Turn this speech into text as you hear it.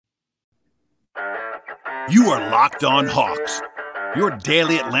You are Locked On Hawks, your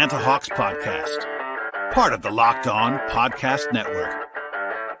daily Atlanta Hawks podcast. Part of the Locked On Podcast Network.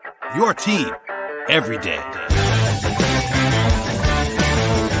 Your team every day.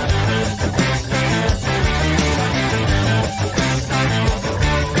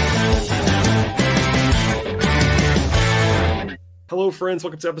 Hello, friends.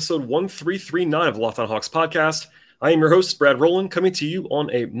 Welcome to episode 1339 of the Locked On Hawks podcast. I am your host, Brad Rowland, coming to you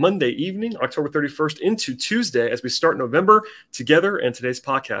on a Monday evening, October 31st into Tuesday as we start November together. And today's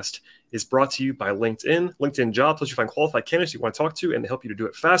podcast is brought to you by LinkedIn. LinkedIn Jobs lets you find qualified candidates you want to talk to, and they help you to do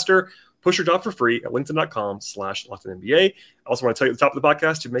it faster. Push your job for free at linkedin.com/LockedOnNBA. I also want to tell you at the top of the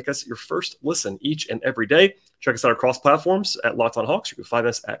podcast to make us your first listen each and every day. Check us out across platforms at Locked On Hawks. You can find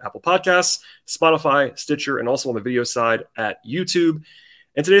us at Apple Podcasts, Spotify, Stitcher, and also on the video side at YouTube.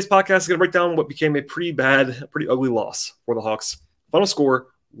 And today's podcast is going to break down what became a pretty ugly loss for the Hawks. Final score,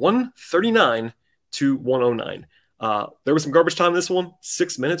 139-109. There was some garbage time in this one,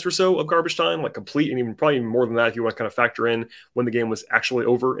 6 minutes or so of garbage time, like complete, and even probably more than that if you want to kind of factor in when the game was actually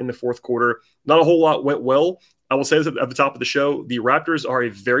over in the fourth quarter. Not a whole lot went well. I will say this at the top of the show. The Raptors are a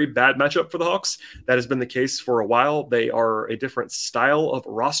very bad matchup for the Hawks. That has been the case for a while. They are a different style of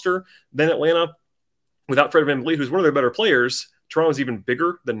roster than Atlanta. Without Fred VanVleet, who's one of their better players, Toronto's even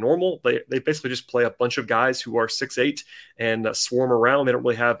bigger than normal. They basically just play a bunch of guys who are 6'8" and swarm around. They don't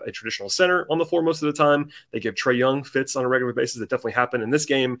really have a traditional center on the floor most of the time. They give Trae Young fits on a regular basis. That definitely happened in this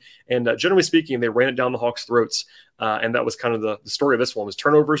game. And generally speaking, they ran it down the Hawks' throats. And that was kind of the story of this one, was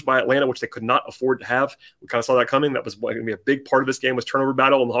turnovers by Atlanta, which they could not afford to have. We kind of saw that coming. That was going to be a big part of this game, was turnover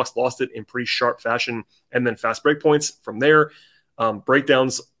battle, and the Hawks lost it in pretty sharp fashion. And then fast break points from there.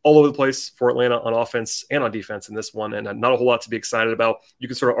 Breakdowns all over the place for Atlanta on offense and on defense in this one, and not a whole lot to be excited about. You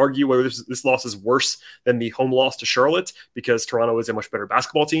can sort of argue whether this loss is worse than the home loss to Charlotte, because Toronto is a much better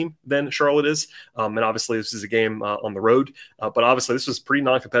basketball team than Charlotte is, and obviously this is a game on the road, but obviously this was pretty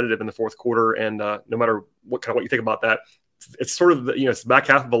non-competitive in the fourth quarter, and no matter what you think about that, it's sort of it's the back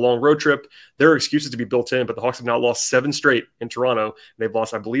half of a long road trip. There are excuses to be built in, but the Hawks have now lost 7 straight in Toronto. They've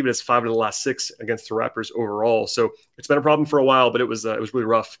lost, I believe it is 5 of the last 6 against the Raptors overall. So it's been a problem for a while, but it was really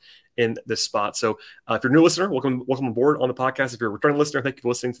rough in this spot. So if you're a new listener, welcome aboard on the podcast. If you're a returning listener, thank you for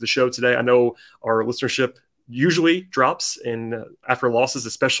listening to the show today. I know our listenership usually drops after losses,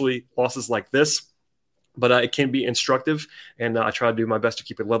 especially losses like this. But it can be instructive, and I try to do my best to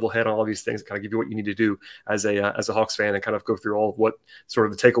keep a level head on all these things and kind of give you what you need to do as a Hawks fan, and kind of go through all of what sort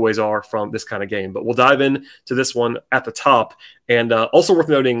of the takeaways are from this kind of game. But we'll dive in to this one at the top. And also worth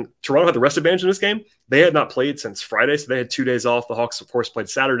noting, Toronto had the rest advantage in this game. They had not played since Friday, so they had 2 days off. The Hawks, of course, played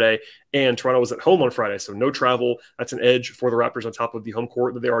Saturday, and Toronto was at home on Friday, so no travel. That's an edge for the Raptors on top of the home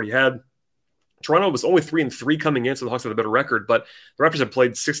court that they already had. Toronto was only 3-3 coming in, so the Hawks had a better record, but the Raptors had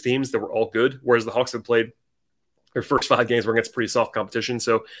played 6 teams that were all good, whereas the Hawks had played their first 5 games were against pretty soft competition,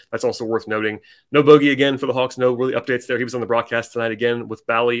 so that's also worth noting. No Bogey again for the Hawks, no really updates there. He was on the broadcast tonight again with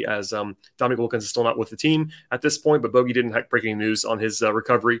Bally, as Dominique Wilkins is still not with the team at this point, but Bogey didn't have breaking news on his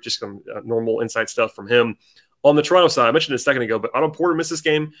recovery, just some normal inside stuff from him. On the Toronto side, I mentioned it a second ago, but Otto Porter missed this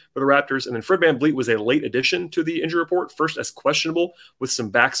game for the Raptors, and then Fred VanVleet was a late addition to the injury report, first as questionable with some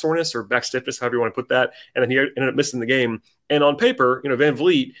back soreness or back stiffness, however you want to put that, and then he ended up missing the game. And on paper,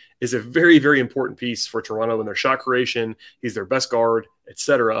 VanVleet is a very, very important piece for Toronto in their shot creation. He's their best guard,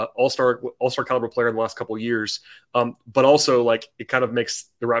 etc. All-star caliber player in the last couple of years. But also, it kind of makes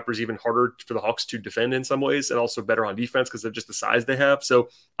the Raptors even harder for the Hawks to defend in some ways, and also better on defense because of just the size they have. So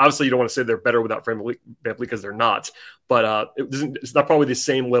obviously, you don't want to say they're better without VanVleet because they're not. But it's not probably the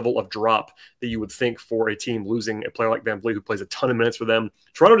same level of drop that you would think for a team losing a player like VanVleet, who plays a ton of minutes for them.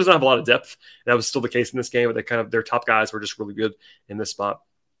 Toronto doesn't have a lot of depth. That was still the case in this game, but their top guys were just really good in this spot.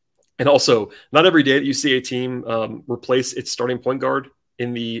 And also, not every day that you see a team replace its starting point guard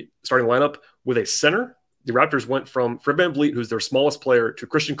in the starting lineup with a center. The Raptors went from Fred VanVleet, who's their smallest player, to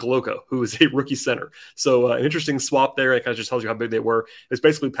Christian Koloko, who is a rookie center. So an interesting swap there. It kind of just tells you how big they were. It's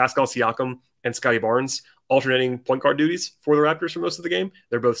basically Pascal Siakam and Scotty Barnes alternating point guard duties for the Raptors for most of the game.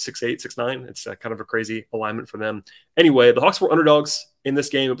 They're both 6'8", 6'9". It's kind of a crazy alignment for them. Anyway, the Hawks were underdogs in this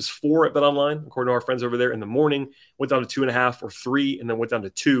game. It was 4 at BetOnline, according to our friends over there in the morning. Went down to 2.5 or 3, and then went down to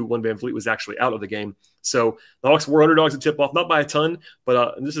 2 when VanVleet was actually out of the game. So the Hawks were underdogs at tip-off, not by a ton,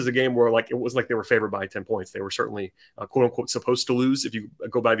 but this is a game where it wasn't like they were favored by 10 points. They were certainly, quote-unquote, supposed to lose if you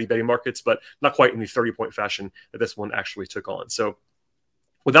go by the betting markets, but not quite in the 30-point fashion that this one actually took on. So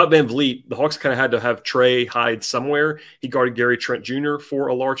without VanVleet, the Hawks kind of had to have Trae hide somewhere. He guarded Gary Trent Jr. for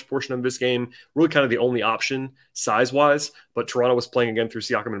a large portion of this game, really kind of the only option size-wise, but Toronto was playing again through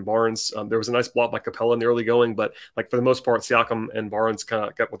Siakam and Barnes. There was a nice block by Capella in the early going, but like for the most part, Siakam and Barnes kind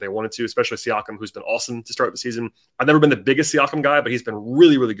of got what they wanted to, especially Siakam, who's been awesome to start the season. I've never been the biggest Siakam guy, but he's been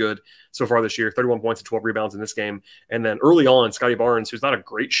really, really good so far this year. 31 points and 12 rebounds in this game. And then early on, Scotty Barnes, who's not a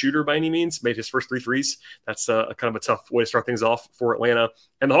great shooter by any means, made his first 3 threes. That's a kind of a tough way to start things off for Atlanta.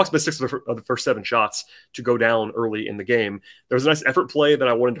 And the Hawks missed 6 of the first 7 shots to go down early in the game. There was a nice effort play that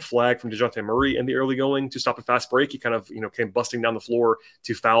I wanted to flag from DeJounte Murray in the early going to stop a fast break. He kind of, came busting down the floor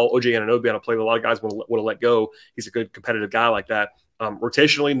to foul OG Anunoby on a play that a lot of guys would have let go. He's a good competitive guy like that.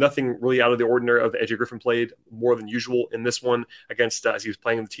 Rotationally, nothing really out of the ordinary of the AJ Griffin played more than usual in this one against, as he was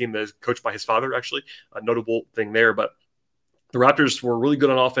playing the team that is coached by his father, actually. A notable thing there, but the Raptors were really good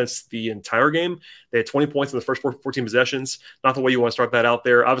on offense the entire game. They had 20 points in the first 14 possessions. Not the way you want to start that out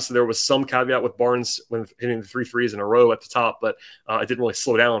there. Obviously, there was some caveat with Barnes when hitting the 3 threes in a row at the top, but it didn't really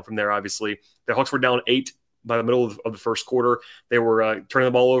slow down from there, obviously. The Hawks were down 8 by the middle of the first quarter. They were turning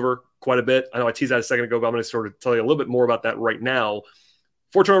the ball over quite a bit. I know I teased that a second ago, but I'm going to sort of tell you a little bit more about that right now.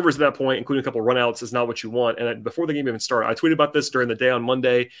 4 turnovers at that point, including a couple of runouts, is not what you want. And before the game even started, I tweeted about this during the day on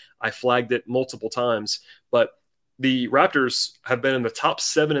Monday. I flagged it multiple times. But the Raptors have been in the top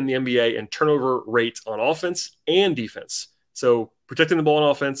 7 in the NBA in turnover rate on offense and defense. So protecting the ball on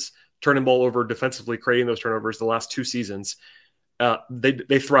offense, turning the ball over defensively, creating those turnovers the last 2 seasons.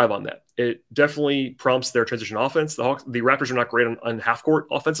 They thrive on that. It definitely prompts their transition offense. The Raptors are not great on half court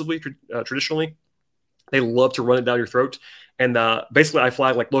offensively traditionally. They love to run it down your throat. And basically, I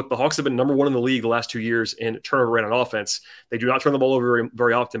flag look, the Hawks have been number 1 in the league the last 2 years in turnover rate on offense. They do not turn the ball over very,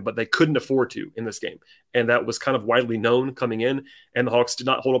 very often, but they couldn't afford to in this game. And that was kind of widely known coming in. And the Hawks did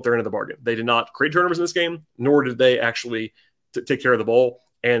not hold up their end of the bargain. They did not create turnovers in this game, nor did they actually take care of the ball.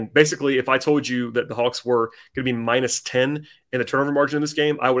 And basically, if I told you that the Hawks were going to be minus 10 in the turnover margin in this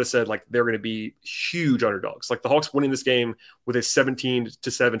game, I would have said they're going to be huge underdogs. The Hawks winning this game with a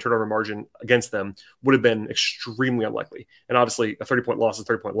 17-7 turnover margin against them would have been extremely unlikely. And obviously, a 30-point loss is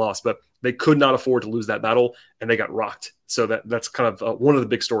a 30-point loss, but they could not afford to lose that battle, and they got rocked. So that's kind of one of the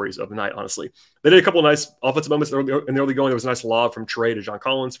big stories of the night, honestly. They did a couple of nice offensive moments in the early going. There was a nice lob from Trey to John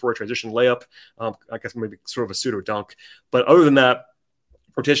Collins for a transition layup. I guess maybe sort of a pseudo dunk. But other than that,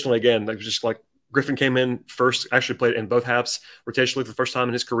 rotationally, again, just Griffin came in first, actually played in both halves rotationally for the first time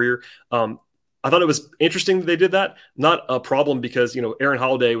in his career. I thought it was interesting that they did that. Not a problem because, Aaron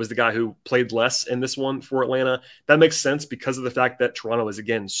Holiday was the guy who played less in this one for Atlanta. That makes sense because of the fact that Toronto is,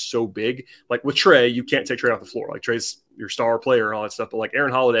 again, so big. With Trey, you can't take Trey off the floor. Trey's your star player and all that stuff. But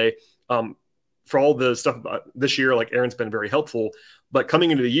Aaron Holiday, for all the stuff about this year, Aaron's been very helpful. But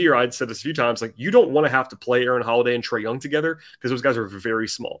coming into the year, I'd said this a few times, you don't want to have to play Aaron Holiday and Trae Young together because those guys are very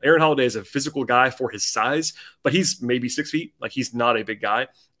small. Aaron Holiday is a physical guy for his size, but he's maybe 6 feet. He's not a big guy.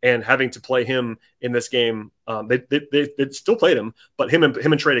 And having to play him in this game, they still played him, but him and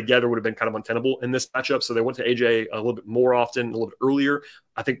Trae together would have been kind of untenable in this matchup. So they went to AJ a little bit more often, a little bit earlier,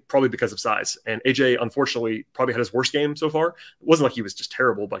 I think probably because of size. And AJ, unfortunately, probably had his worst game so far. It wasn't like he was just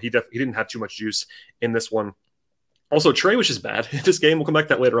terrible, but he didn't have too much juice in this one. Also, Trey was just bad in this game. We'll come back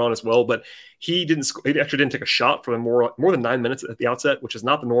to that later on as well. But he actually didn't take a shot for more than 9 minutes at the outset, which is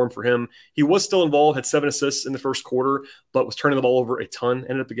not the norm for him. He was still involved, had 7 assists in the first quarter, but was turning the ball over a ton.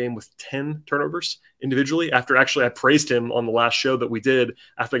 Ended up the game with 10 turnovers individually. After actually I praised him on the last show that we did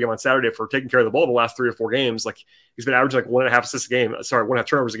after the game on Saturday for taking care of the ball the last 3 or 4 games. He's been averaging 1.5 assists a game. 1.5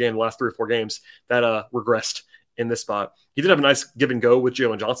 turnovers a game the last 3 or 4 games. That regressed in this spot. He did have a nice give and go with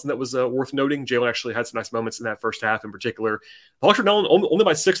Jalen Johnson that was worth noting. Jalen actually had some nice moments in that first half in particular. The Hawks were down only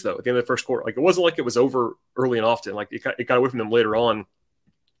by 6, though, at the end of the first quarter. It wasn't like it was over early and often. It got away from them later on,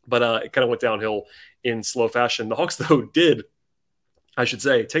 but it kind of went downhill in slow fashion. The Hawks, though, did, I should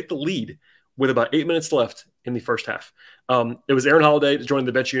say, take the lead with about 8 minutes left in the first half. It was Aaron Holiday joining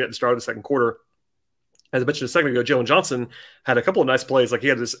the bench unit at the start of the second quarter. As I mentioned a second ago, Jalen Johnson had a couple of nice plays. He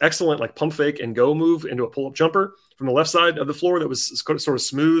had this excellent pump fake and go move into a pull-up jumper from the left side of the floor that was sort of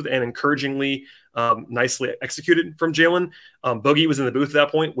smooth and encouragingly nicely executed from Jalen. Boogie was in the booth at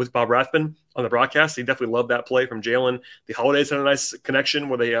that point with Bob Rathman on the broadcast. He definitely loved that play from Jalen. The Holidays had a nice connection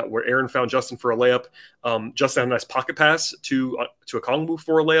where Aaron found Justin for a layup. Justin had a nice pocket pass to Okongwu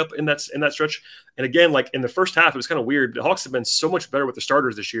for a layup in that stretch. And again, in the first half, it was kind of weird. The Hawks have been so much better with the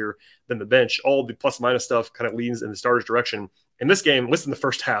starters this year than the bench. All the plus minus stuff kind of leans in the starters' direction. In this game, listen, the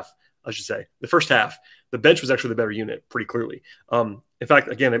first half, I should say, the bench was actually the better unit pretty clearly. In fact,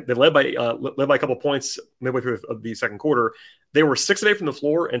 again, they led by a couple points midway through the second quarter. They were 6 of 8 from the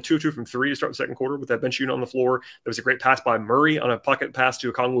floor and 2 of 2 from 3 to start the second quarter with that bench unit on the floor. There was a great pass by Murray on a pocket pass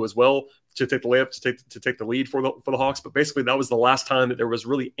to Okongwu as well to take the layup to take the lead for the Hawks. But basically, that was the last time that there was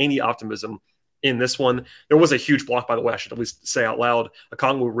really any optimism in this one. There was a huge block, by the way, I should at least say out loud.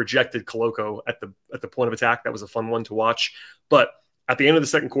 Okongwu rejected Koloko at the point of attack. That was a fun one to watch. But at the end of the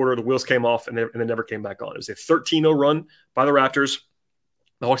second quarter, the wheels came off and they never came back on. It was a 13-0 run by the Raptors.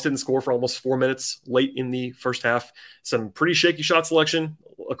 The Hawks didn't score for almost 4 minutes late in the first half. Some pretty shaky shot selection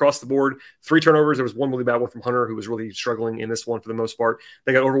across the board. 3 turnovers. There was one really bad one from Hunter, who was really struggling in this one for the most part.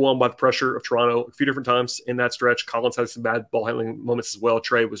 They got overwhelmed by the pressure of Toronto a few different times in that stretch. Collins had some bad ball handling moments as well.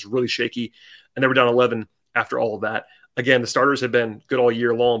 Trey was really shaky, and they were down 11 after all of that. Again, the starters had been good all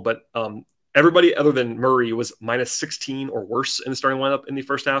year long, but everybody other than Murray was minus 16 or worse in the starting lineup in the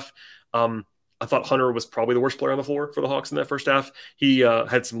first half. I thought Hunter was probably the worst player on the floor for the Hawks in that first half. He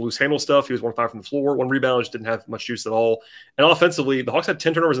had some loose handle stuff. He was 1-5 from the floor, 1 rebound, just didn't have much juice at all. And offensively, the Hawks had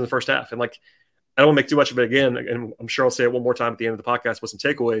 10 turnovers in the first half. And I don't want to make too much of it again, and I'm sure I'll say it one more time at the end of the podcast with some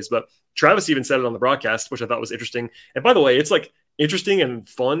takeaways, but Travis even said it on the broadcast, which I thought was interesting. And by the way, it's interesting and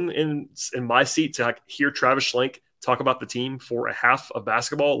fun in my seat to hear Travis Schlenk talk about the team for a half of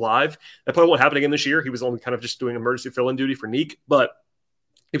basketball live. That probably won't happen again this year. He was only kind of just doing emergency fill-in duty for Neek, but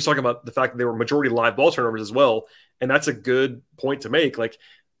he was talking about the fact that they were majority live ball turnovers as well. And that's a good point to make.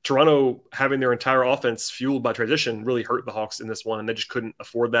 Toronto having their entire offense fueled by transition really hurt the Hawks in this one, and they just couldn't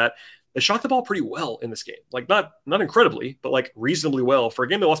afford that. They shot the ball pretty well in this game. Not incredibly, but reasonably well. For a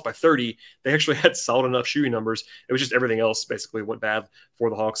game that lost by 30, they actually had solid enough shooting numbers. It was just everything else basically went bad for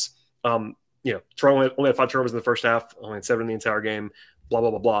the Hawks. Toronto only had 5 turnovers in the first half, only had 7 in the entire game, blah, blah,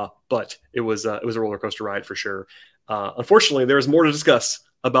 blah, blah. But it was a roller coaster ride for sure. Unfortunately, there is more to discuss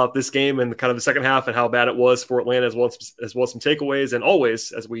about this game and kind of the second half and how bad it was for Atlanta, as well as some takeaways. And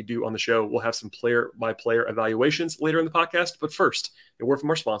always, as we do on the show, we'll have some player-by-player evaluations later in the podcast. But first, a word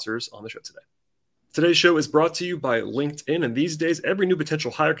from our sponsors on the show today. Today's show is brought to you by LinkedIn, and these days, every new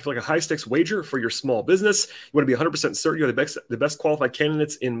potential hire can feel like a high-stakes wager for your small business. You want to be 100% certain you have the best qualified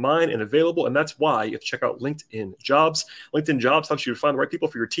candidates in mind and available, and that's why you have to check out LinkedIn Jobs. LinkedIn Jobs helps you to find the right people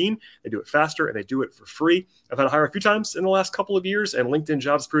for your team. They do it faster, and they do it for free. I've had to hire a few times in the last couple of years, and LinkedIn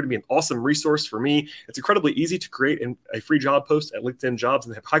Jobs proved to be an awesome resource for me. It's incredibly easy to create a free job post at LinkedIn Jobs,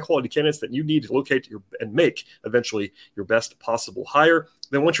 and they have high-quality candidates that you need to locate and make eventually your best possible hire.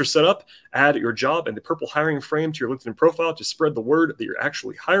 Then once you're set up, add your job and the purple hiring frame to your LinkedIn profile to spread the word that you're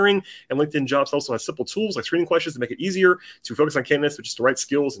actually hiring. And LinkedIn Jobs also has simple tools like screening questions to make it easier to focus on candidates with just the right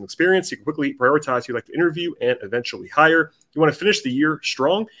skills and experience. You can quickly prioritize who you'd like to interview and eventually hire. You want to finish the year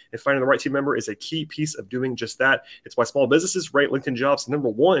strong, and finding the right team member is a key piece of doing just that. It's why small businesses rate LinkedIn Jobs number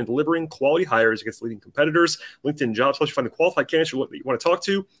 1 in delivering quality hires against leading competitors. LinkedIn Jobs helps you find the qualified candidates that you want to talk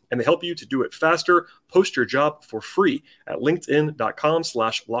to, and they help you to do it faster. Post your job for free at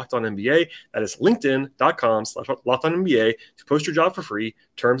linkedin.com/LockedOnNBA. That is linkedin.com/LockedOnNBA to post your job for free.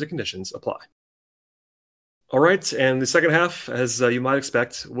 Terms and conditions apply. All right, and the second half, as you might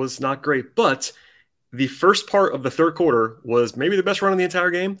expect, was not great, but the first part of the third quarter was maybe the best run of the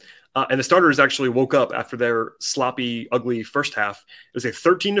entire game. And the starters actually woke up after their sloppy, ugly first half. It was a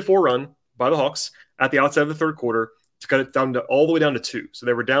 13-4 run by the Hawks at the outside of the third quarter to cut it down to all the way down to 2. So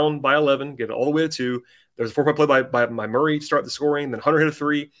they were down by 11, get it all the way to 2. There was a 4-point play by Murray to start the scoring. Then Hunter hit a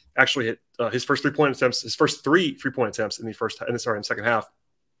 3, actually hit his first 3-point attempts, his first 3 3-point attempts in the second half.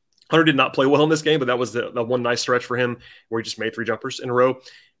 Hunter did not play well in this game, but that was the one nice stretch for him where he just made 3 jumpers in a row.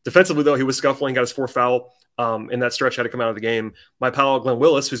 Defensively, though, he was scuffling, got his 4th foul in that stretch, had to come out of the game. My pal, Glenn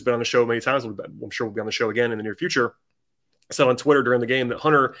Willis, who's been on the show many times, I'm sure will be on the show again in the near future, said on Twitter during the game that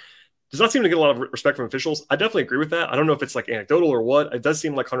Hunter does not seem to get a lot of respect from officials. I definitely agree with that. I don't know if it's anecdotal or what. It does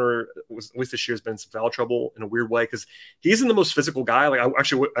seem like Hunter, at least this year, has been in some foul trouble in a weird way because he isn't the most physical guy. I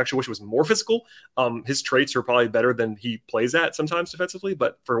actually wish he was more physical. His traits are probably better than he plays at sometimes defensively,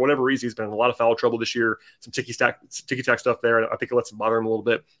 but for whatever reason, he's been in a lot of foul trouble this year. Some ticky-tack stuff there. I think it lets him bother him a little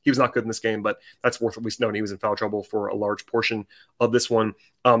bit. He was not good in this game, but that's worth at least knowing he was in foul trouble for a large portion of this one.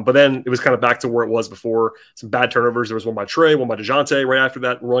 But then it was kind of back to where it was before. Some bad turnovers. There was one by Trey, one by DeJounte right after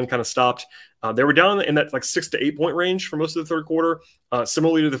that run kind of stopped. They were down in that 6 to 8 point range for most of the third quarter.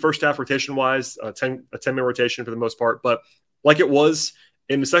 Similarly to the first half rotation-wise, a 10-man rotation for the most part. But like it was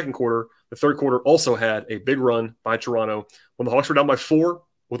in the second quarter, the third quarter also had a big run by Toronto. When the Hawks were down by 4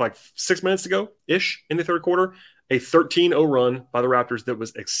 with 6 minutes to go-ish in the third quarter, a 13-0 run by the Raptors that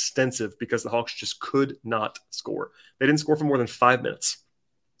was extensive because the Hawks just could not score. They didn't score for more than 5 minutes.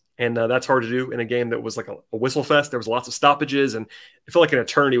 And that's hard to do in a game that was like a whistle fest. There was lots of stoppages, and it felt like an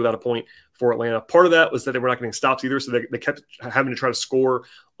eternity without a point for Atlanta. Part of that was that they were not getting stops either, so they kept having to try to score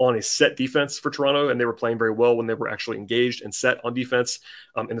on a set defense for Toronto, and they were playing very well when they were actually engaged and set on defense.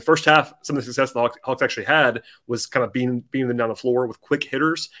 In the first half, some of the success the Hawks actually had was kind of beating them down the floor with quick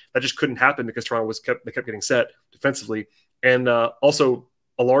hitters. That just couldn't happen because Toronto kept getting set defensively. And also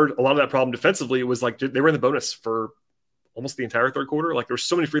a lot of that problem defensively was like they were in the bonus for almost the entire third quarter. Like there were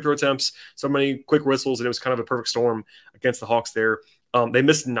so many free throw attempts, so many quick whistles, and it was kind of a perfect storm against the Hawks there. They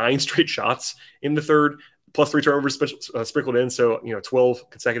missed 9 straight shots in the third, plus 3 turnovers sprinkled in. So, 12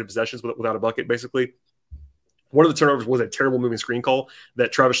 consecutive possessions without a bucket, basically. One of the turnovers was a terrible moving screen call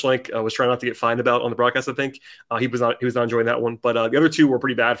that Travis Schlenk was trying not to get fined about on the broadcast. I think he was not enjoying that one. But the other 2 were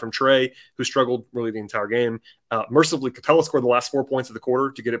pretty bad from Trey, who struggled really the entire game. Mercifully, Capella scored the last 4 points of the quarter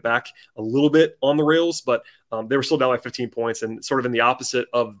to get it back a little bit on the rails, but they were still down by 15 points. And sort of in the opposite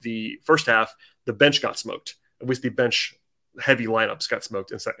of the first half, the bench got smoked. At least the bench heavy lineups got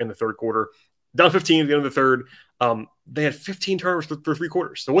smoked in the third quarter. Down 15 at the end of the third. They had 15 turnovers through 3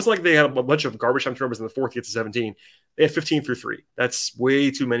 quarters. So it wasn't like they had a bunch of garbage time turnovers in the fourth to get to 17. They had 15 through 3. That's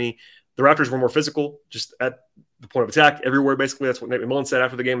way too many. The Raptors were more physical, just at the point of attack everywhere, basically. That's what Nate McMillan said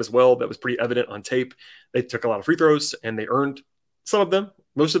after the game as well. That was pretty evident on tape. They took a lot of free throws, and they earned some of them,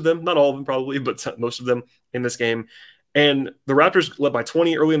 most of them, not all of them probably, but most of them in this game. And the Raptors led by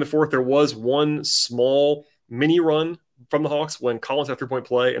 20 early in the fourth. There was one small mini run from the Hawks when Collins had a 3-point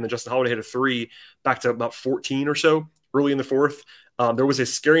play and then Justin Holiday hit a 3 back to about 14 or so early in the fourth. There was a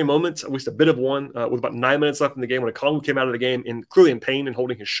scary moment, at least a bit of one, with about 9 minutes left in the game when Okongwu came out of the game clearly in pain and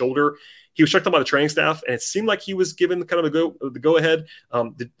holding his shoulder. He was checked on by the training staff, and it seemed like he was given kind of the go-ahead.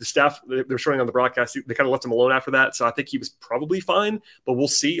 The staff, they were showing on the broadcast, they kind of left him alone after that, so I think he was probably fine, but we'll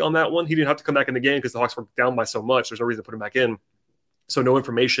see on that one. He didn't have to come back in the game because the Hawks were down by so much. There's no reason to put him back in. So no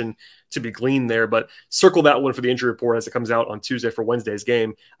information to be gleaned there, but circle that one for the injury report as it comes out on Tuesday for Wednesday's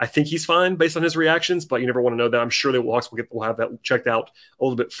game. I think he's fine based on his reactions, but you never want to know that. I'm sure the Hawks will have that checked out a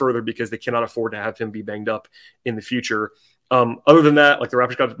little bit further because they cannot afford to have him be banged up in the future. Other than that, like the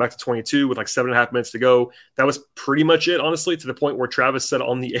Raptors got back to 22 with like 7.5 minutes to go. That was pretty much it, honestly, to the point where Travis said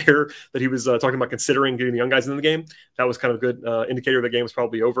on the air that he was talking about considering getting the young guys in the game. That was kind of a good indicator the game was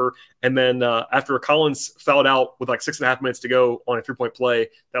probably over. And then after Collins fouled out with like 6.5 minutes to go on a 3-point play,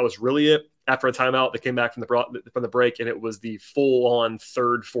 that was really it. After a timeout, they came back from the break, and it was the full-on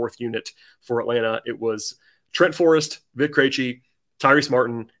third, fourth unit for Atlanta. It was Trent Forrest, Vic Krejci, Tyrese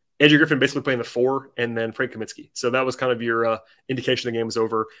Martin, AJ Griffin basically playing the 4, and then Frank Kaminsky. So that was kind of your indication the game was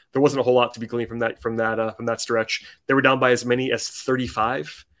over. There wasn't a whole lot to be gleaned from that stretch. They were down by as many as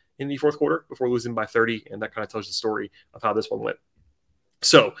 35 in the fourth quarter before losing by 30, and that kind of tells the story of how this one went.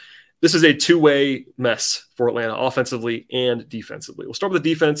 So this is a two-way mess for Atlanta, offensively and defensively. We'll start with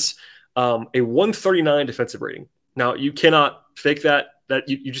the defense. A 139 defensive rating. Now, you cannot fake that. That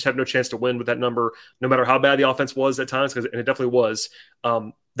you just have no chance to win with that number, no matter how bad the offense was at times, and it definitely was.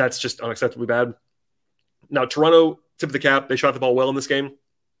 That's just unacceptably bad. Now, Toronto, tip of the cap, they shot the ball well in this game.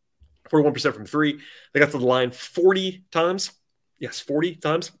 41% from 3. They got to the line 40 times. Yes, 40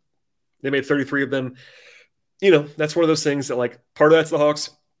 times. They made 33 of them. That's one of those things that, like, part of that's the Hawks.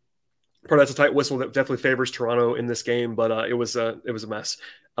 Part of that's a tight whistle that definitely favors Toronto in this game, but it was a mess.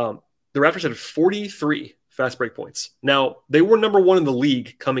 The Raptors had 43 fast break points. Now, they were number 1 in the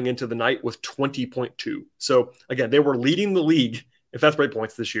league coming into the night with 20.2. So, again, they were leading the league in fast break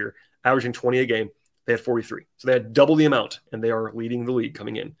points this year, averaging 20 a game. They had 43. So they had double the amount, and they are leading the league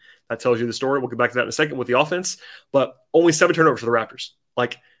coming in. That tells you the story. We'll get back to that in a second with the offense, but only 7 turnovers for the Raptors.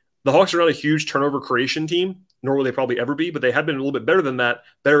 Like, the Hawks are not a huge turnover creation team, nor will they probably ever be, but they have been a little bit better than that,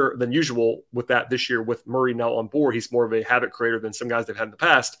 better than usual with that this year with Murray now on board. He's more of a havoc creator than some guys they've had in the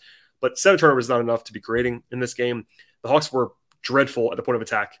past, but 7 turnovers is not enough to be creating in this game. The Hawks were dreadful at the point of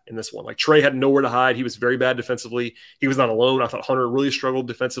attack in this one. Like, Trey had nowhere to hide. He was very bad defensively. He was not alone. I thought Hunter really struggled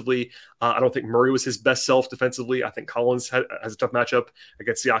defensively. I don't think Murray was his best self defensively. I think Collins has a tough matchup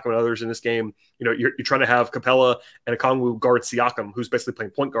against Siakam and others in this game. You're trying to have Capella and Okongwu guard Siakam, who's basically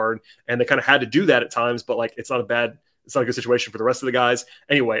playing point guard, and they kind of had to do that at times, but like it's not a good situation for the rest of the guys.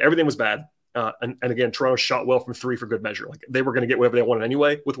 Anyway, everything was bad. And again, Toronto shot well from 3 for good measure. Like, they were going to get whatever they wanted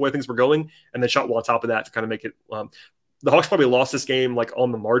anyway with the way things were going, and they shot well on top of that to kind of make it the Hawks probably lost this game like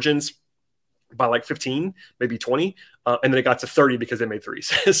on the margins by like 15, maybe 20. And then it got to 30 because they made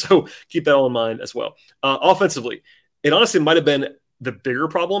threes. So keep that all in mind as well. Offensively, it honestly might have been the bigger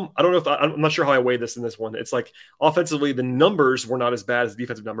problem. I don't know I'm not sure how I weighed this in this one. It's like offensively, the numbers were not as bad as the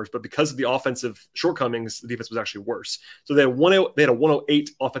defensive numbers, but because of the offensive shortcomings, the defense was actually worse. So they had a 108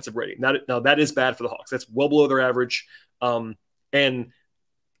 offensive rating. Now that is bad for the Hawks. That's well below their average. And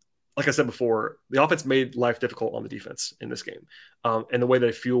like I said before, the offense made life difficult on the defense in this game, and the way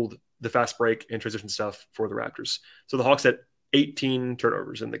they fueled the fast break and transition stuff for the Raptors. So the Hawks had 18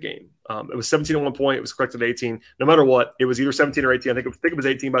 turnovers in the game. It was 17 at one point. It was corrected to 18. No matter what, it was either 17 or 18. I think it was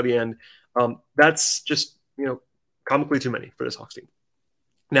 18 by the end. That's just comically too many for this Hawks team.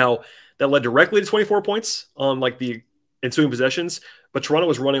 Now, that led directly to 24 points on like the ensuing possessions. but Toronto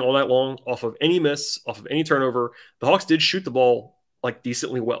was running all night long off of any miss, off of any turnover. The Hawks did shoot the ball like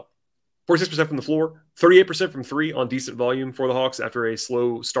decently well. 46% from the floor, 38% from three on decent volume for the Hawks after a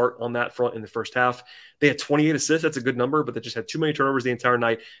slow start on that front in the first half. They had 28 assists. That's a good number, but they just had too many turnovers the entire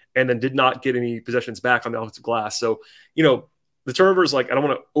night and then did not get any possessions back on the offensive glass. So, the turnovers, like, I don't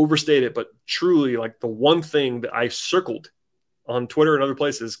want to overstate it, but truly, like, the one thing that I circled on Twitter and other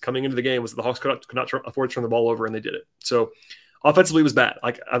places coming into the game was that the Hawks could not afford to turn the ball over, and they did it. So offensively, it was bad.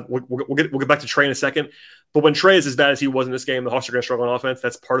 Like, we'll get back to Trae in a second, but when Trae is as bad as he was in this game, the Hawks are going to struggle on offense.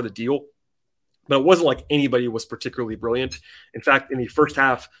 That's part of the deal. But it wasn't like anybody was particularly brilliant. In fact, in the first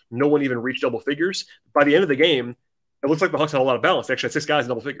half, no one even reached double figures. By the end of the game, it looks like the Hawks had a lot of balance. They actually had 6 guys in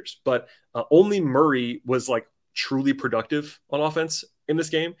double figures, but only Murray was like truly productive on offense in this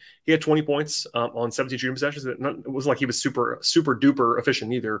game. He had 20 points on 17 shooting possessions. It wasn't like he was super duper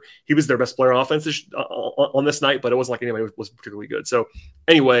efficient either. He was their best player on offense on this night, but it wasn't like anybody was particularly good. So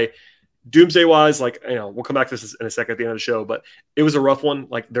anyway, doomsday wise, like, we'll come back to this in a second at the end of the show, but it was a rough one.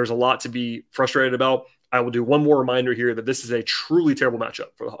 Like, there's a lot to be frustrated about. I will do one more reminder here that this is a truly terrible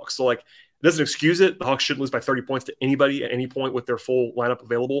matchup for the Hawks. So, like, it doesn't excuse it. The Hawks should lose by 30 points to anybody at any point with their full lineup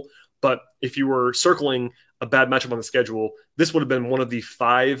available. But if you were circling a bad matchup on the schedule, this would have been one of the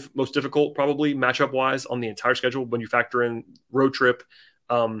 5 most difficult, probably matchup-wise, on the entire schedule when you factor in road trip,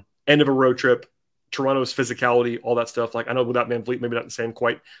 end of a road trip, Toronto's physicality, all that stuff. Like, I know without VanVleet, maybe not the same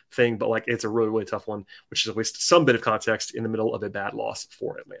quite thing, but like, it's a really, really tough one, which is at least some bit of context in the middle of a bad loss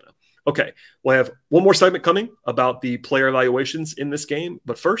for Atlanta. Okay, we'll have one more segment coming about the player evaluations in this game,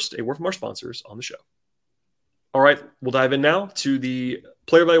 but first, a word from our sponsors on the show. All right, we'll dive in now to the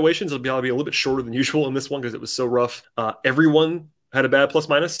player evaluations. It'll be a little bit shorter than usual in this one because it was so rough. Everyone had a bad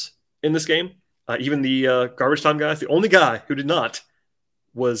plus-minus in this game, even the garbage time guys. The only guy who did not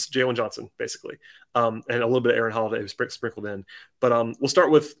was Jalen Johnson, basically, and a little bit of Aaron Holiday was sprinkled in. But we'll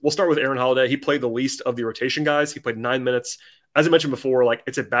start with Aaron Holiday. He played the least of the rotation guys. He played 9 minutes. As I mentioned before, like,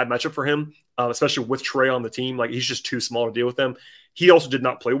 it's a bad matchup for him, especially with Trae on the team. Like, he's just too small to deal with them. He also did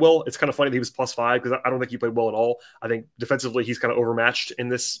not play well. It's kind of funny that he was +5 because I don't think he played well at all. I think defensively he's kind of overmatched in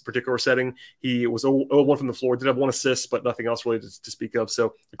this particular setting. He was 0-1 from the floor, did have 1 assist, but nothing else really to speak of.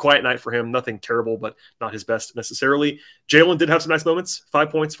 So a quiet night for him, nothing terrible, but not his best necessarily. Jalen did have some nice moments, 5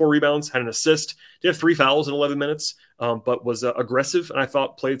 points, 4 rebounds, had an assist, did have 3 fouls in 11 minutes, but was aggressive and I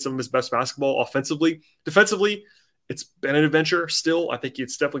thought played some of his best basketball offensively. Defensively, it's been an adventure still. I think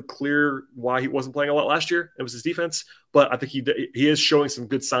it's definitely clear why he wasn't playing a lot last year. It was his defense, but I think he is showing some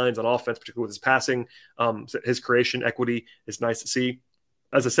good signs on offense, particularly with his passing. His creation equity is nice to see.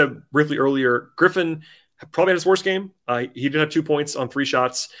 As I said briefly earlier, Griffin probably had his worst game. He did have 2 points on 3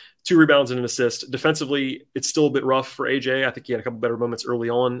 shots, 2 rebounds and an assist. Defensively, it's still a bit rough for AJ. I think he had a couple better moments early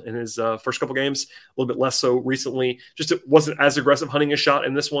on in his first couple games, a little bit less so recently. Just it wasn't as aggressive hunting his shot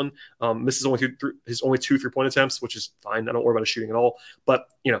in this one. Misses his only 2 3-point attempts, which is fine. I don't worry about his shooting at all. But,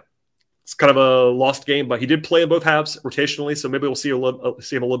 it's kind of a lost game, but he did play in both halves rotationally, so maybe we'll see him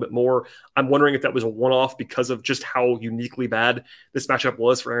a little bit more. I'm wondering if that was a one-off because of just how uniquely bad this matchup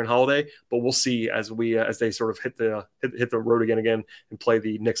was for Aaron Holiday, but we'll see as they sort of hit the road again and play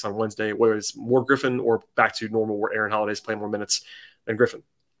the Knicks on Wednesday, whether it's more Griffin or back to normal where Aaron Holiday's playing more minutes than Griffin.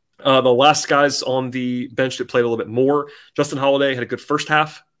 The last guys on the bench that played a little bit more, Justin Holiday had a good first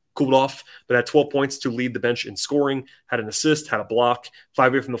half, cooled off, but had 12 points to lead the bench in scoring, had an assist, had a block,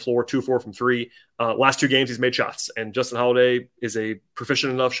 5 from the floor, 2-4 from 3. Last 2 games, he's made shots, and Justin Holiday is a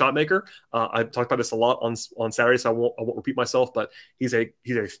proficient enough shot maker. I talked about this a lot on Saturday, so I won't repeat myself, but he's a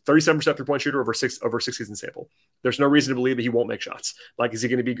 37% 3-point shooter over 6 season sample. There's no reason to believe that he won't make shots. Like, is he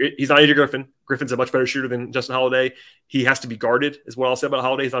going to be great? He's not AJ Griffin. Griffin's a much better shooter than Justin Holiday. He has to be guarded, is what I'll say about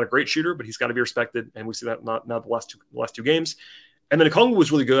Holiday. He's not a great shooter, but he's got to be respected, and we see that now the last two games. And then Okongwu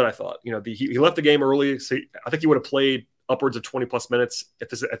was really good, I thought. He left the game early, so I think he would have played upwards of 20-plus minutes if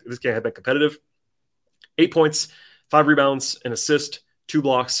this game had been competitive. 8 points, 5 rebounds, an assist, 2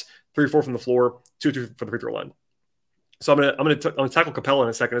 blocks, 3-4 from the floor, 2 from the free throw line. So I'm gonna tackle Capella in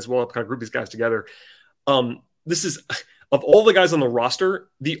a second as well. I'll kind of group these guys together. This is, of all the guys on the roster,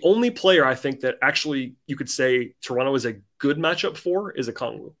 the only player I think that actually you could say Toronto is a good matchup for is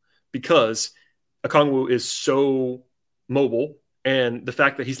Okongwu, because Okongwu is so mobile. And the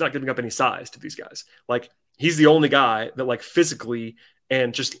fact that he's not giving up any size to these guys. Like, he's the only guy that, like, physically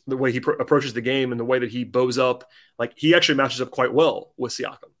and just the way he approaches the game and the way that he bows up, like, he actually matches up quite well with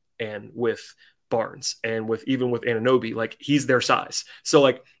Siakam and with Barnes and even with Anunoby. Like, he's their size. So,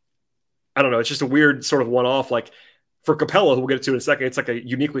 like, I don't know. It's just a weird sort of one-off. Like, for Capella, who we'll get to in a second, it's like a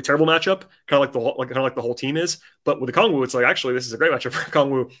uniquely terrible matchup, kind of like the whole team is. But with Okongwu, it's like, actually, this is a great matchup for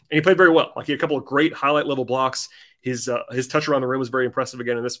Okongwu, and he played very well. Like, he had a couple of great highlight level blocks His touch around the rim was very impressive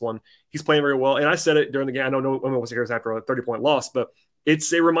again in this one. He's playing very well. And I said it during the game. I don't know when it was after a 30-point loss, but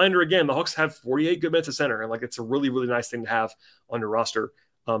it's a reminder again, the Hawks have 48 good minutes of center. And like, it's a really, really nice thing to have on your roster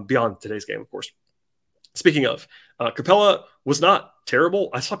beyond today's game, of course. Speaking of, Capella was not terrible.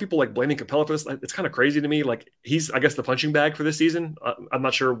 I saw people like blaming Capella for this. It's kind of crazy to me. Like, he's, I guess, the punching bag for this season. I'm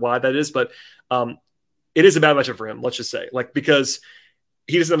not sure why that is, but it is a bad matchup for him. Let's just say, like, because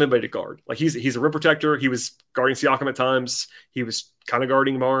he doesn't have anybody to guard. Like, he's a rim protector. He was guarding Siakam at times. He was kind of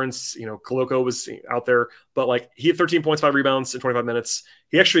guarding Barnes. Koloko was out there, but like, he had 13 points, 5 rebounds in 25 minutes.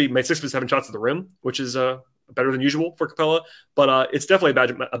 He actually made 6 of his 7 shots at the rim, which is better than usual for Capella, but it's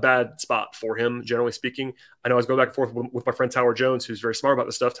definitely a bad spot for him, generally speaking. I know I was going back and forth with my friend Tower Jones, who's very smart about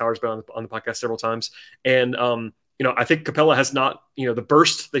this stuff. Tower's been on the podcast several times. And, I think Capella has not, the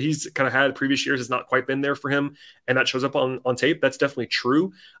burst that he's kind of had previous years has not quite been there for him. And that shows up on tape. That's definitely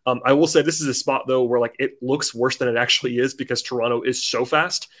true. I will say this is a spot, though, where like it looks worse than it actually is because Toronto is so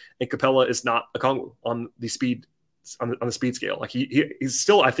fast and Capella is not a Okongwu on the speed on the speed scale. Like he's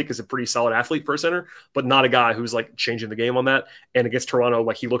still, I think, is a pretty solid athlete for a center, but not a guy who's like changing the game on that. And against Toronto,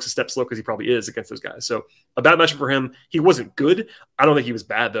 like he looks a step slow because he probably is against those guys. So a bad matchup for him. He wasn't good. I don't think he was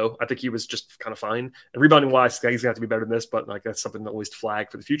bad though. I think he was just kind of fine. And rebounding wise, he's gonna have to be better than this, but like that's something that at least flag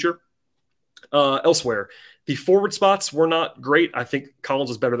for the future. Elsewhere, the forward spots were not great. I think Collins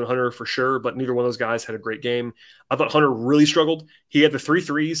was better than Hunter for sure, but neither one of those guys had a great game. I thought Hunter really struggled. He had the 3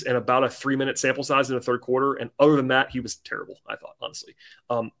 threes and about a 3-minute sample size in the third quarter. And other than that, he was terrible, I thought, honestly.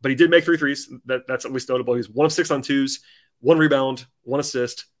 But he did make 3 threes. That's at least notable. He was 1 of 6 on twos, 1 rebound, 1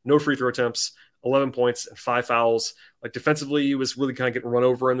 assist, no free throw attempts, 11 points and 5 fouls. Like defensively, he was really kind of getting run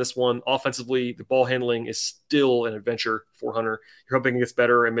over in this one. Offensively, the ball handling is still an adventure for Hunter. You're hoping it gets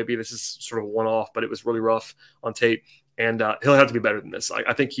better, and maybe this is sort of a one-off, but it was really rough on tape. And he'll have to be better than this.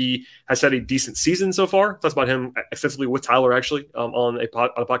 I think he has had a decent season so far. Talked about him extensively with Tyler, actually, on a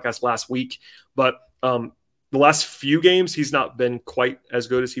podcast last week. But the last few games, he's not been quite as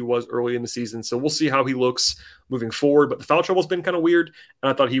good as he was early in the season. So we'll see how he looks moving forward. But the foul trouble's been kind of weird. And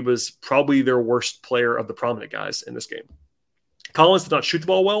I thought he was probably their worst player of the prominent guys in this game. Collins did not shoot the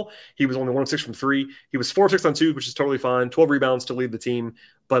ball well. He was only 1 of 6 from 3. He was 4 of 6 on 2, which is totally fine. 12 rebounds to lead the team.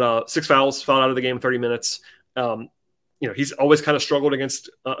 But 6 fouls, fouled out of the game in 30 minutes. He's always kind of struggled against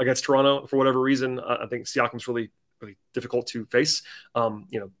Toronto for whatever reason. I think Siakam's really difficult to face.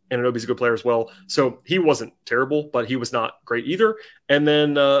 Anunoby's a good player as well. So he wasn't terrible, but he was not great either. And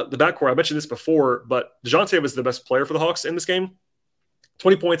then the backcourt, I mentioned this before, but DeJounte was the best player for the Hawks in this game.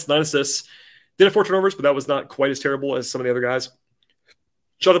 20 points, 9 assists. Did have 4 turnovers, but that was not quite as terrible as some of the other guys.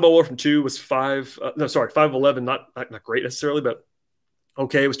 Shot the ball well from 2, was 5 of 11, not great necessarily, but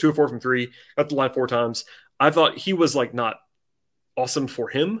okay. It was 2 of 4 from 3. Got the line 4 times. I thought he was like not awesome for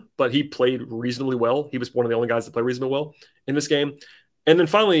him, but he played reasonably well. He was one of the only guys that played reasonably well in this game. And then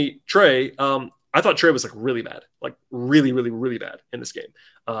finally, Trey, I thought Trey was like really bad, like really, really, really bad in this game.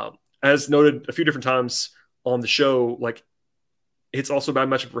 As noted a few different times on the show, like it's also a bad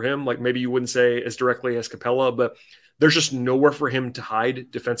matchup for him. Like maybe you wouldn't say as directly as Capella, but there's just nowhere for him to hide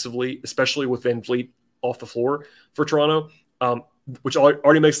defensively, especially with VanVleet off the floor for Toronto. Which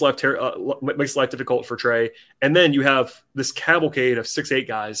already makes life difficult for Trey. And then you have this cavalcade of 6'8"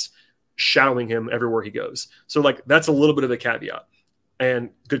 guys shadowing him everywhere he goes. So like that's a little bit of a caveat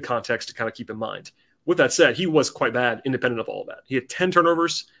and good context to kind of keep in mind. With that said, he was quite bad independent of all of that. He had 10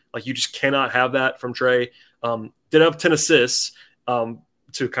 turnovers. Like you just cannot have that from Trey. Did have 10 assists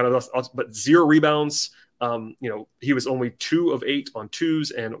to kind of, but 0 rebounds. He was only 2 of 8 on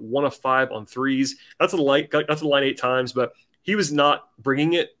 2s and 1 of 5 on 3s. That's the line 8 times, but he was not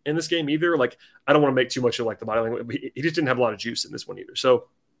bringing it in this game either. Like, I don't want to make too much of like the body language. He just didn't have a lot of juice in this one either. So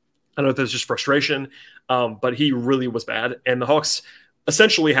I don't know if there's just frustration, but he really was bad. And the Hawks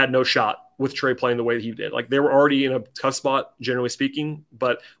essentially had no shot with Trey playing the way that he did. Like they were already in a tough spot, generally speaking.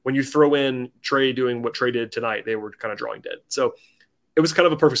 But when you throw in Trey doing what Trey did tonight, they were kind of drawing dead. So it was kind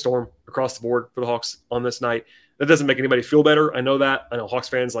of a perfect storm across the board for the Hawks on this night. That doesn't make anybody feel better. I know that. I know Hawks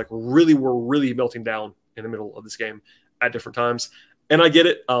fans like were really melting down in the middle of this game at different times. And I get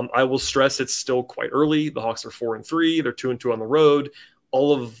it. I will stress it's still quite early. The Hawks are 4-3. They're 2-2 on the road.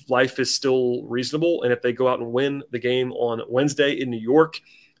 All of life is still reasonable. And if they go out and win the game on Wednesday in New York,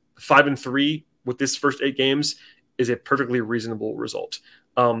 5-3 with this first 8 games is a perfectly reasonable result.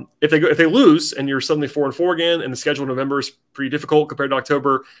 If they lose and you're suddenly 4-4 again, and the schedule in November is pretty difficult compared to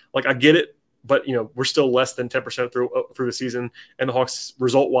October, like I get it. But, we're still less than 10% through the season. And the Hawks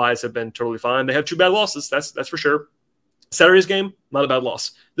result-wise have been totally fine. They have 2 bad losses. That's for sure. Saturday's game, not a bad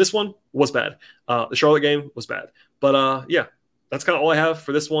loss. This one was bad. The Charlotte game was bad. But, that's kind of all I have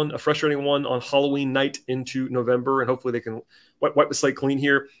for this one. A frustrating one on Halloween night into November, and hopefully they can wipe the slate clean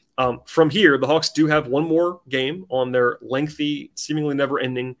here. From here, the Hawks do have one more game on their lengthy, seemingly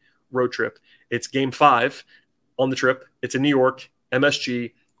never-ending road trip. It's Game 5 on the trip. It's in New York,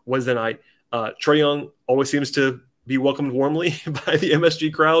 MSG, Wednesday night. Trae Young always seems to be welcomed warmly by the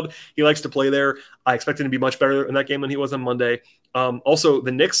MSG crowd. He likes to play there. I expect him to be much better in that game than he was on Monday. Also,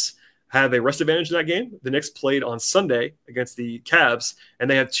 the Knicks have a rest advantage in that game. The Knicks played on Sunday against the Cavs, and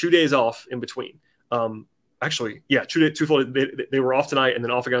they had 2 days off in between. Actually, yeah, two full. They were off tonight and then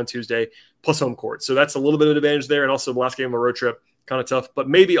off again on Tuesday, plus home court. So that's a little bit of an advantage there. And also the last game of a road trip, kind of tough. But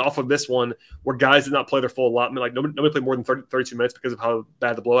maybe off of this one where guys did not play their full allotment, like nobody played more than 32 minutes because of how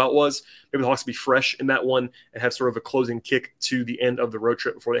bad the blowout was. Maybe the Hawks will be fresh in that one and have sort of a closing kick to the end of the road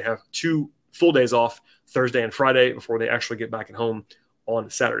trip before they have 2 full days off, Thursday and Friday, before they actually get back at home on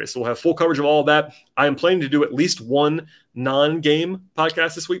Saturday. So we'll have full coverage of all of that. I am planning to do at least one non-game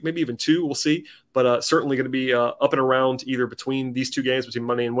podcast this week, maybe even 2. We'll see. But certainly going to be up and around either between these 2 games, between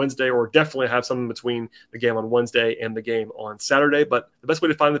Monday and Wednesday, or definitely have something between the game on Wednesday and the game on Saturday. But the best way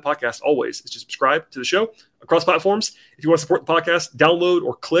to find the podcast always is to subscribe to the show across platforms. If you want to support the podcast, download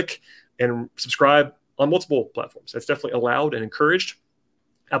or click and subscribe on multiple platforms. That's definitely allowed and encouraged.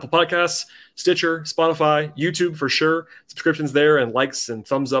 Apple Podcasts, Stitcher, Spotify, YouTube for sure. Subscriptions there and likes and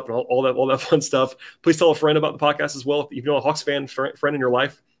thumbs up and all that fun stuff. Please tell a friend about the podcast as well. If you know a Hawks friend in your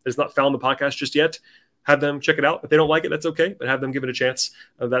life that has not found the podcast just yet, have them check it out. If they don't like it, that's okay, but have them give it a chance.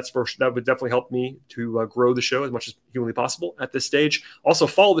 That would definitely help me to grow the show as much as humanly possible at this stage. Also,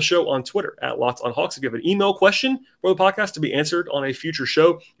 follow the show on Twitter at Locked On Hawks. If you have an email question for the podcast to be answered on a future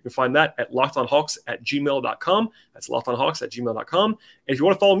show, you can find that at lockedonhawks@gmail.com. That's lockedonhawks@gmail.com. And if you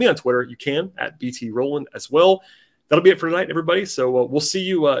want to follow me on Twitter, you can at BT Rowland as well. That'll be it for tonight, everybody. So we'll see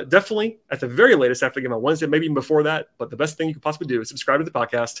you definitely at the very latest after the game on Wednesday, maybe even before that. But the best thing you could possibly do is subscribe to the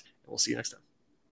podcast, and we'll see you next time.